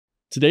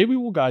Today we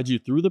will guide you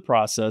through the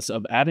process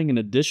of adding an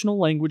additional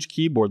language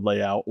keyboard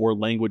layout or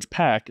language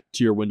pack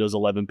to your Windows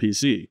 11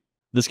 PC.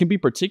 This can be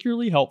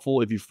particularly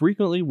helpful if you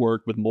frequently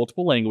work with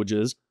multiple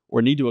languages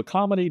or need to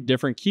accommodate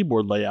different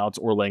keyboard layouts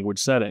or language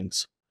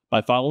settings.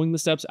 By following the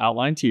steps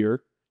outlined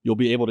here, you'll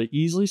be able to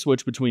easily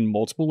switch between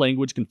multiple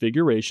language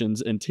configurations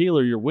and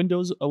tailor your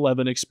Windows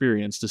 11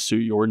 experience to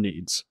suit your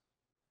needs.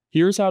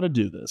 Here's how to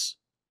do this.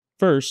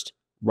 First,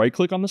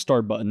 right-click on the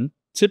Start button,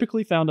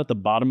 typically found at the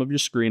bottom of your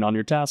screen on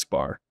your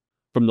taskbar.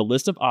 From the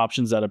list of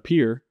options that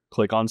appear,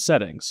 click on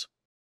Settings.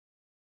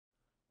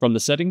 From the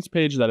Settings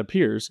page that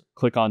appears,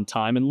 click on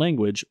Time and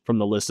Language from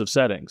the list of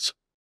settings.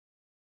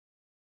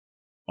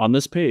 On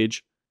this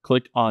page,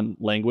 click on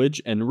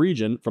Language and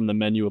Region from the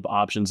menu of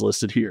options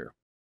listed here.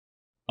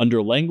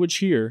 Under Language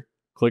here,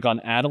 click on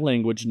Add a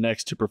Language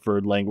next to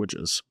Preferred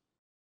Languages.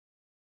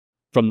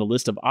 From the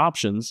list of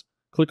options,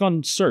 click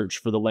on Search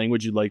for the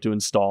language you'd like to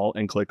install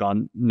and click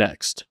on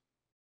Next.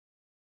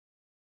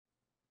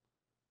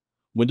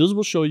 Windows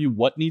will show you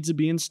what needs to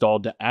be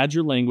installed to add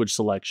your language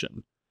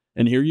selection,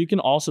 and here you can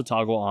also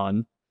toggle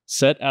on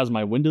Set as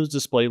my Windows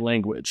display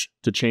language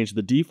to change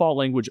the default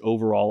language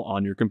overall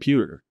on your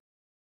computer.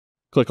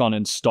 Click on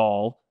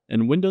Install,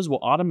 and Windows will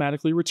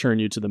automatically return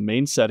you to the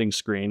main settings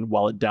screen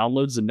while it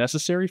downloads the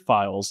necessary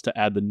files to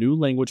add the new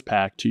language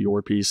pack to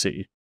your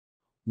PC.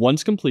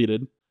 Once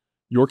completed,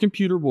 your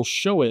computer will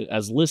show it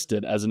as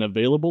listed as an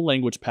available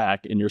language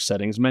pack in your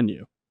settings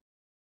menu.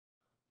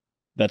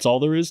 That's all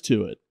there is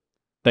to it.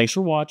 Thanks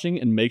for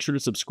watching, and make sure to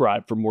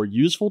subscribe for more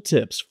useful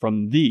tips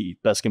from the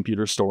best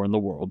computer store in the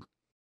world.